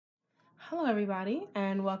Hello, everybody,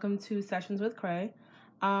 and welcome to Sessions with Cray.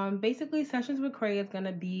 Basically, Sessions with Cray is going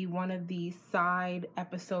to be one of the side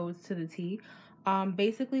episodes to the T.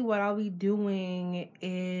 Basically, what I'll be doing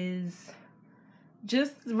is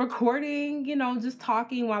just recording, just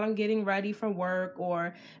talking while I'm getting ready for work,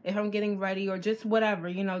 or if I'm getting ready, or just whatever,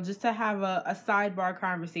 just to have a sidebar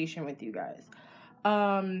conversation with you guys.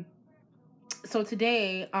 So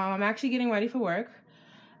today, I'm actually getting ready for work.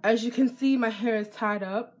 As you can see, my hair is tied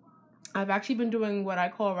up. I've actually been doing what I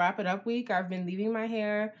call wrap it up week. I've been leaving my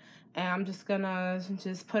hair and I'm just gonna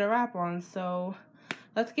put a wrap on. So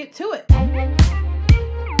let's get to it.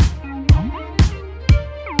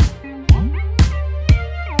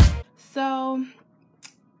 So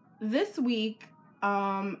this week,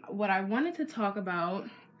 what I wanted to talk about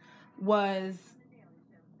was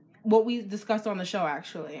what we discussed on the show,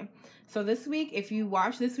 actually. So this week, if you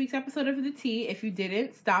watched this week's episode of The Tea, if you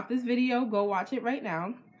didn't, stop this video, go watch it right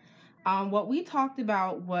now. What we talked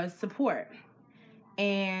about was support.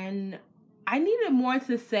 And I needed more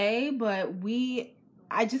to say, but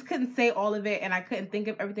I just couldn't say all of it, and I couldn't think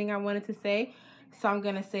of everything I wanted to say. So I'm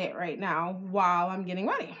going to say it right now while I'm getting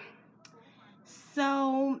ready.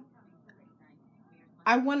 So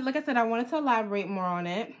I wanted to elaborate more on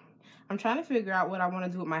it. I'm trying to figure out what I want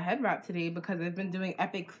to do with my head wrap today because I've been doing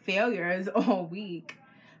epic failures all week.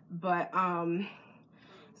 But,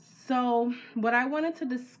 so what I wanted to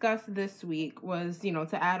discuss this week was,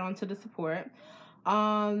 to add on to the support.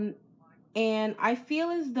 And I feel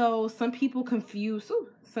as though some people confuse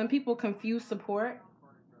support.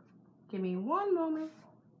 Give me one moment.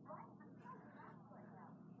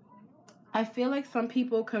 I feel like some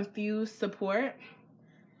people confuse support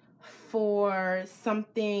for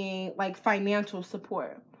something like financial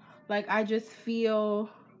support. Like, I just feel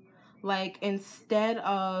like instead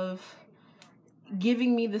of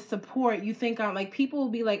giving me the support, you think I'm like, people will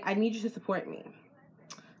be like, I need you to support me.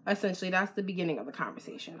 Essentially, that's the beginning of the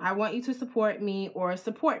conversation. I want you to support me or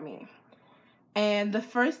support me. And the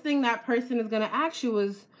first thing that person is going to ask you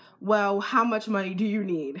is, well, how much money do you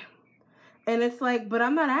need? And it's like, but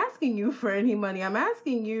I'm not asking you for any money. I'm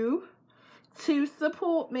asking you to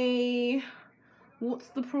support me. What's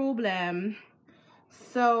the problem?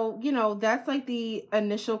 So, that's like the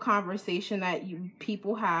initial conversation that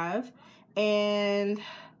people have. And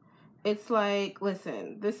it's like,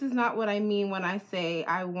 listen, this is not what I mean when I say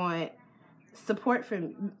I want support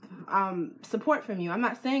from you. I'm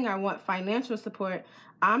not saying I want financial support.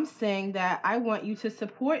 I'm saying that I want you to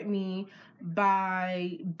support me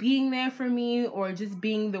by being there for me, or just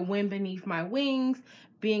being the wind beneath my wings,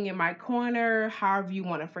 being in my corner, however you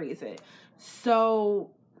want to phrase it.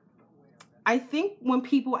 So I think when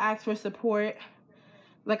people ask for support,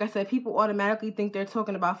 like I said, people automatically think they're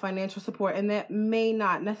talking about financial support, and that may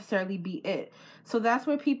not necessarily be it. So that's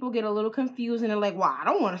where people get a little confused, and they're like, well, I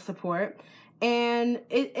don't want to support. And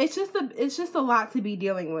it's just a lot to be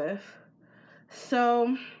dealing with.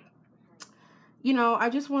 So, I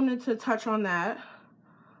just wanted to touch on that.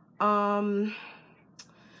 Sometimes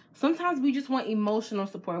we just want emotional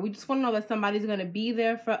support. We just want to know that somebody's going to be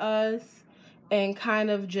there for us and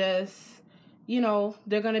kind of just,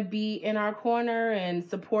 they're going to be in our corner and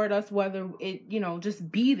support us, whether it, just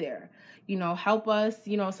be there, help us.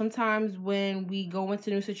 Sometimes when we go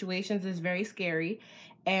into new situations, it's very scary,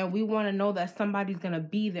 and we want to know that somebody's going to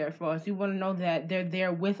be there for us. We want to know that they're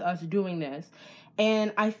there with us doing this.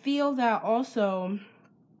 And I feel that also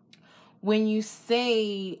when you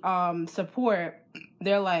say support,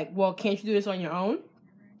 they're like, well, can't you do this on your own?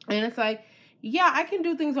 And it's like, yeah, I can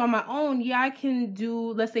do things on my own. Yeah, I can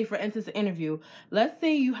do, let's say, for instance, an interview. Let's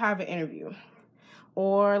say you have an interview.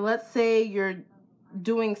 Or let's say you're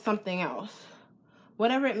doing something else.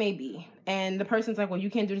 Whatever it may be. And the person's like, well,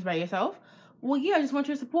 you can't do this by yourself. Well, yeah, I just want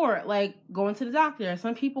your support. Like going to the doctor.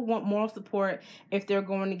 Some people want moral support if they're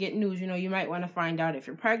going to get news. You might want to find out if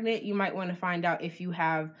you're pregnant. You might want to find out if you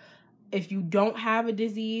don't have a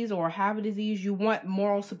disease or have a disease. You want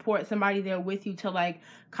moral support, somebody there with you to like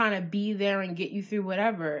kind of be there and get you through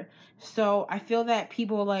whatever. So I feel that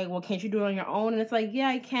people are like, well, can't you do it on your own? And it's like, yeah,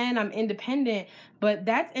 I can. I'm independent. But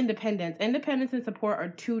that's independence. Independence and support are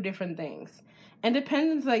two different things.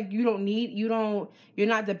 Independence, like you're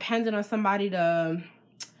not dependent on somebody to,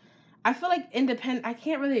 I feel like I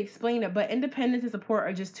can't really explain it, but independence and support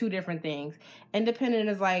are just two different things. Independent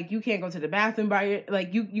is like, you can't go to the bathroom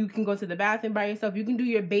you can go to the bathroom by yourself. You can do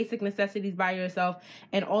your basic necessities by yourself.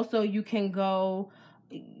 And also you can go,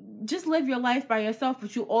 just live your life by yourself,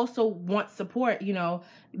 but you also want support. You know,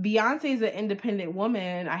 Beyonce is an independent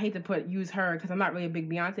woman. I hate to use her because I'm not really a big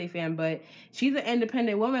Beyonce fan, but she's an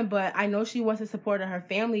independent woman, but I know she wants to support her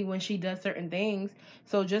family when she does certain things.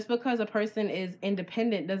 So just because a person is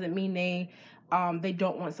independent doesn't mean they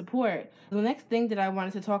don't want support. The next thing that I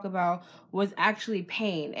wanted to talk about was actually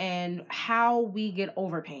pain and how we get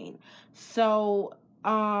over pain. So,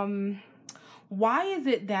 why is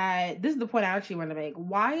it that, this is the point I actually want to make,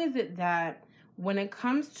 why is it that when it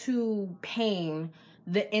comes to pain,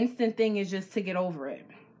 the instant thing is just to get over it?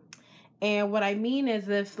 And what I mean is,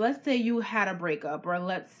 if, let's say you had a breakup, or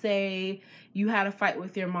let's say you had a fight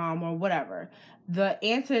with your mom or whatever, the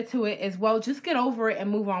answer to it is, well, just get over it and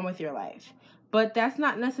move on with your life. But that's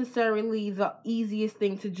not necessarily the easiest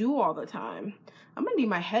thing to do all the time. I'm gonna need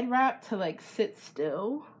my head wrap to like sit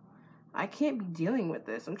still. I can't be dealing with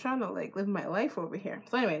this. I'm trying to like live my life over here.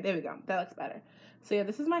 So anyway, there we go. That looks better. So yeah,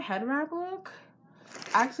 this is my head wrap look.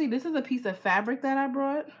 Actually, this is a piece of fabric that I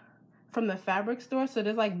brought from the fabric store. So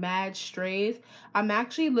there's like mad strays. I'm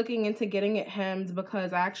actually looking into getting it hemmed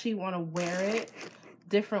because I actually want to wear it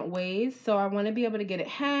different ways. So I want to be able to get it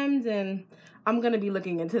hemmed, and I'm going to be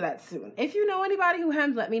looking into that soon. If you know anybody who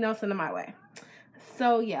hems, let me know, send them my way.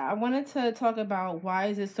 So yeah, I wanted to talk about why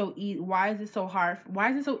is it so hard?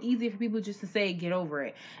 Why is it so easy for people just to say get over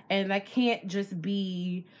it? And that can't just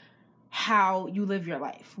be how you live your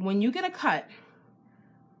life. When you get a cut,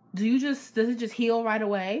 does it just heal right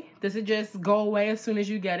away? Does it just go away as soon as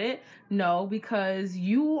you get it? No, because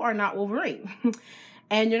you are not Wolverine.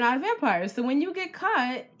 And you're not a vampire. So when you get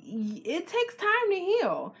cut, it takes time to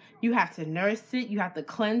heal. You have to nurse it. You have to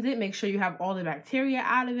cleanse it. Make sure you have all the bacteria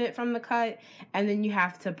out of it from the cut. And then you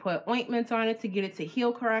have to put ointments on it to get it to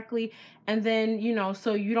heal correctly. And then, you know,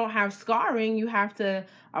 so you don't have scarring, you have to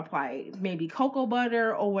apply maybe cocoa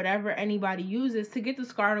butter or whatever anybody uses to get the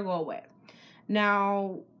scar to go away.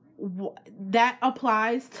 Now, that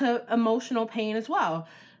applies to emotional pain as well.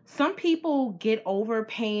 Some people get over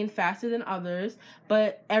pain faster than others,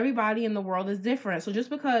 but everybody in the world is different. So just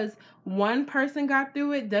because one person got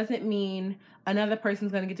through it doesn't mean another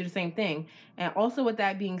person's going to get through the same thing. And also, with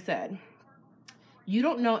that being said, you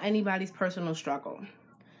don't know anybody's personal struggle.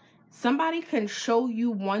 Somebody can show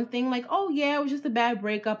you one thing like, oh yeah, it was just a bad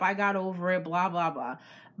breakup, I got over it, blah, blah, blah.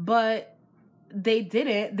 But they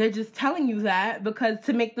didn't. They're just telling you that because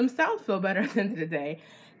to make themselves feel better at the end of the day.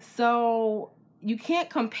 So you can't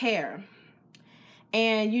compare.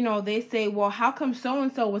 And, you know, they say, well, how come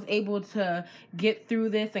so-and-so was able to get through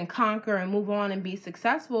this and conquer and move on and be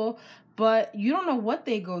successful? But you don't know what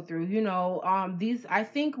they go through. You know, I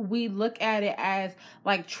think we look at it as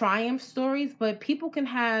like triumph stories, but people can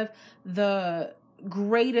have the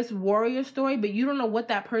greatest warrior story, but you don't know what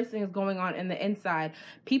that person is going on in the inside.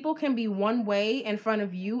 People can be one way in front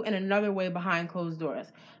of you and another way behind closed doors.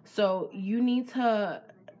 So you need to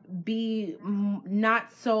be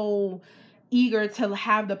not so eager to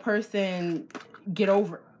have the person get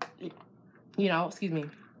over it. You know, excuse me.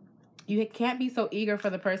 You can't be so eager for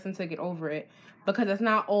the person to get over it because they're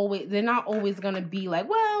not always going to be like,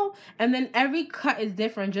 well, and then every cut is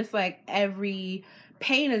different, just like every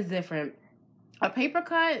pain is different. A paper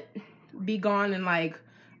cut be gone in like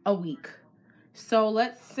a week. So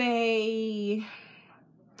let's say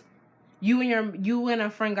you and a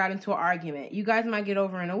friend got into an argument. You guys might get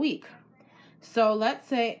over in a week. So let's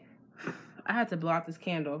say I had to blow out this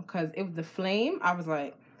candle because it was the flame. I was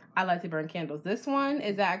like, I like to burn candles. This one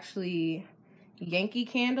is actually Yankee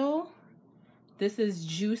Candle. This is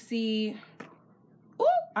juicy. Ooh,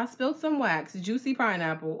 I spilled some wax. Juicy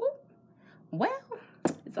pineapple. Ooh. Well,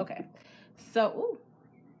 it's okay. So,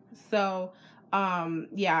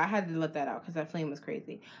 yeah, I had to let that out because that flame was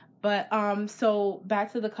crazy. But, so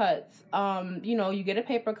back to the cuts. You know, you get a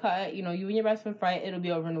paper cut, you know, you and your best friend fight, it'll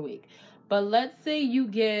be over in a week. But let's say you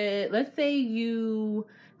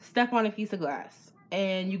step on a piece of glass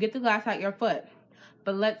and you get the glass out your foot.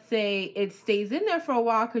 But let's say it stays in there for a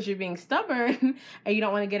while because you're being stubborn and you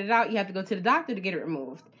don't want to get it out. You have to go to the doctor to get it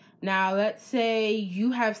removed. Now, let's say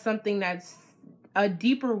you have something that's a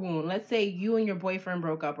deeper wound. Let's say you and your boyfriend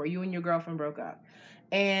broke up or you and your girlfriend broke up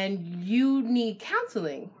and you need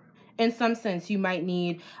counseling. In some sense, you might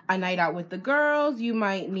need a night out with the girls. You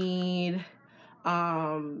might need,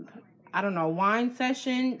 I don't know, wine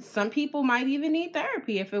session. Some people might even need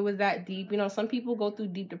therapy if it was that deep. You know, some people go through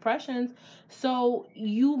deep depressions. So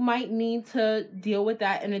you might need to deal with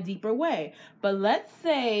that in a deeper way. But let's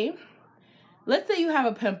say you have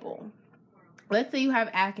a pimple. Let's say you have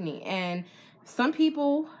acne, and some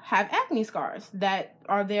people have acne scars that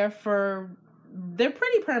are there for they're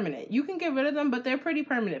pretty permanent. You can get rid of them, but they're pretty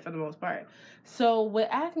permanent for the most part. So with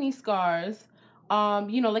acne scars,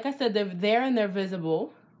 you know, like I said, they're there and they're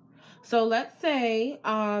visible. So let's say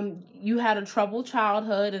you had a troubled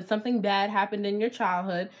childhood and something bad happened in your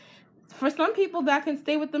childhood. For some people, that can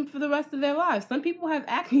stay with them for the rest of their lives. Some people have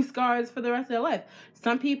acne scars for the rest of their life.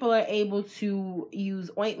 Some people are able to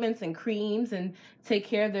use ointments and creams and take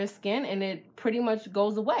care of their skin, and it pretty much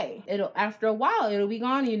goes away. After a while, it'll be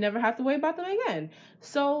gone, and you never have to worry about them again.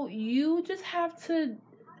 So you just have to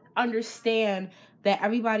understand that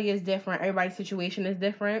everybody is different. Everybody's situation is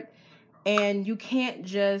different, and you can't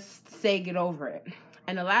just say get over it.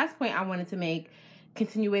 And the last point I wanted to make,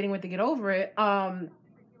 continuating with the get over it,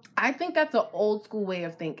 I think that's an old school way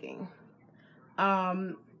of thinking.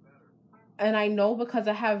 And I know because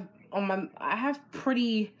I have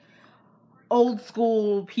pretty old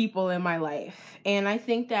school people in my life. And I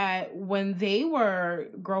think that when they were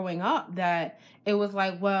growing up, that it was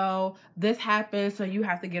like, well, this happened, so you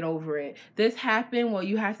have to get over it. This happened, well,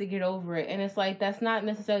 you have to get over it. And it's like, that's not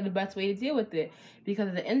necessarily the best way to deal with it. Because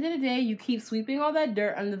at the end of the day, you keep sweeping all that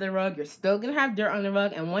dirt under the rug. You're still going to have dirt on the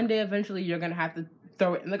rug. And one day, eventually, you're going to have to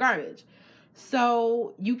throw it in the garbage.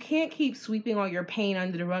 So you can't keep sweeping all your pain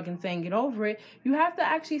under the rug and saying get over it. You have to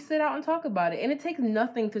actually sit out and talk about it. And it takes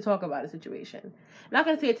nothing to talk about a situation. I'm not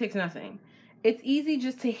going to say it takes nothing. It's easy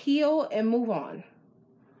just to heal and move on.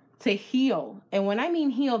 To heal. And when I mean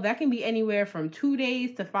heal, that can be anywhere from 2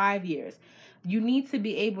 days to 5 years. You need to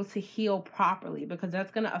be able to heal properly because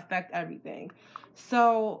that's going to affect everything.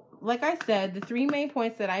 So, like I said, the 3 main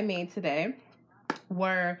points that I made today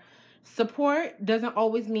were: support doesn't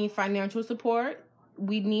always mean financial support.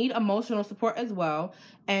 We need emotional support as well.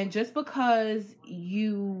 And just because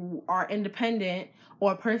you are independent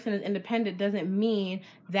or a person is independent doesn't mean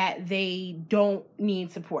that they don't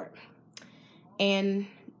need support. And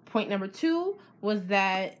point number 2 was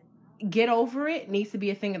that get over it needs to be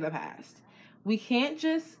a thing of the past. We can't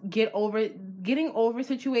just get over it. Getting over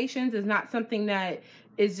situations is not something that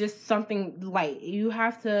is just something light. You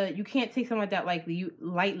can't take something like that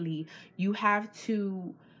lightly. You have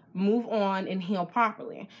to move on and heal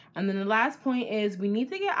properly. And then the last point is we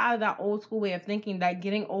need to get out of that old school way of thinking that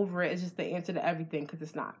getting over it is just the answer to everything, because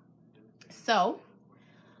it's not. So,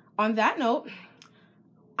 on that note,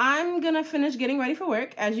 I'm going to finish getting ready for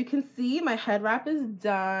work. As you can see, my head wrap is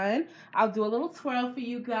done. I'll do a little twirl for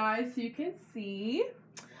you guys so you can see.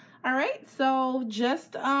 All right, so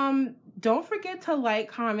just don't forget to like,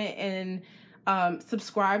 comment, and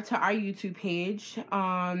subscribe to our YouTube page.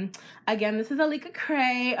 Again, this is Robert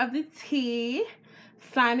Cray of the Tea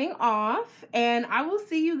signing off, and I will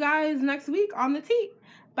see you guys next week on the Tea.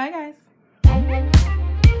 Bye, guys.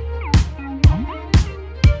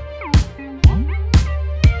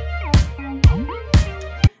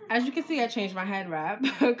 As you can see, I changed my head wrap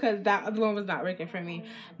because that other one was not working for me.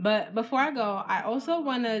 But before I go, I also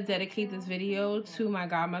want to dedicate this video to my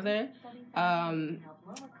godmother,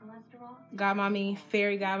 godmommy,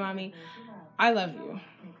 fairy godmommy. I love you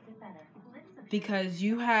because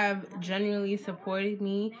you have genuinely supported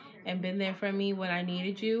me and been there for me when I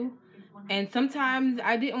needed you. And sometimes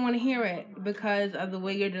I didn't want to hear it because of the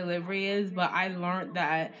way your delivery is, but I learned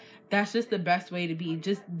that that's just the best way to be.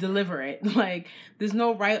 Just deliver it. Like, there's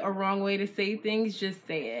no right or wrong way to say things. Just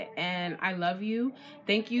say it. And I love you.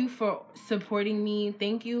 Thank you for supporting me.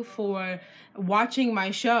 Thank you for watching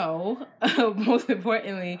my show, most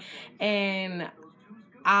importantly. And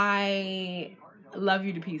I love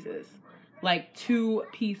you to pieces. Like, to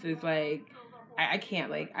pieces. Like, I can't.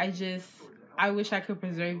 Like, I wish I could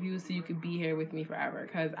preserve you so you could be here with me forever,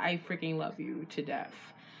 because I freaking love you to death.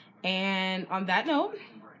 And on that note,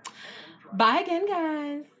 bye again,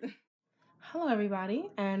 guys. Hello, everybody,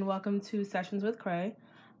 and welcome to Sessions with Cray.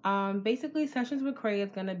 Basically, Sessions with Cray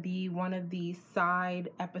is going to be one of the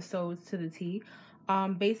side episodes to the Tea.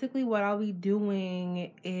 Basically, what I'll be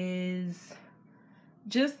doing is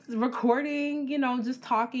just recording, just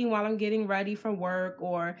talking while I'm getting ready for work,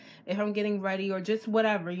 or if I'm getting ready, or just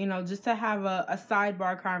whatever, just to have a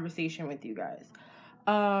sidebar conversation with you guys.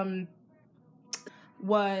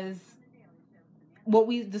 Was what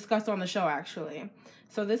we discussed on the show, actually.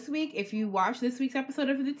 So this week, if you watched this week's episode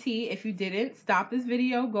of The Tea, if you didn't, stop this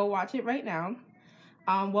video, go watch it right now.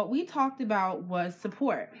 What we talked about was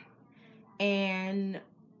support. And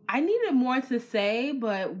I needed more to say,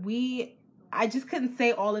 but I just couldn't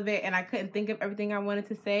say all of it, and I couldn't think of everything I wanted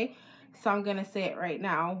to say. So I'm going to say it right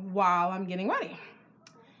now while I'm getting ready.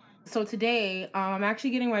 So today, I'm actually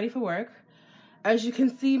getting ready for work. As you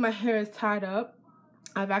can see, my hair is tied up.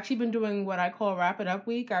 I've actually been doing what I call wrap it up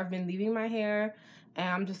week. I've been leaving my hair, and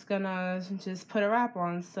I'm just gonna put a wrap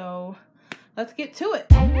on. So let's get to it.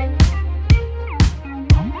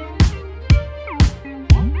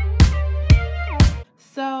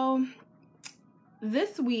 So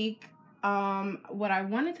this week, what I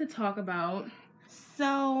wanted to talk about,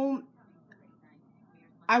 so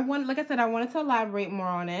like I said, I wanted to elaborate more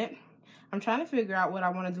on it. I'm trying to figure out what I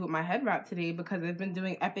want to do with my head wrap today because I've been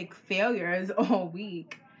doing epic failures all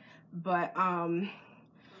week. But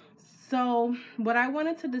so what I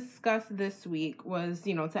wanted to discuss this week was,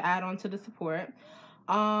 to add on to the support.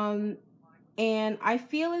 And I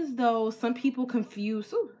feel as though some people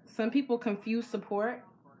confuse support.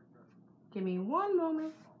 Give me one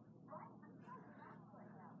moment.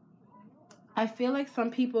 I feel like some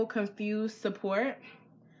people confuse support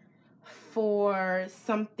for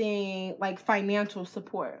something like financial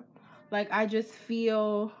support. Like, I just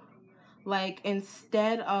feel like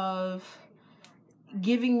instead of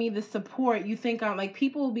giving me the support, you think I'm like,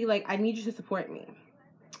 people will be like, I need you to support me.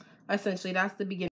 Essentially, that's the beginning.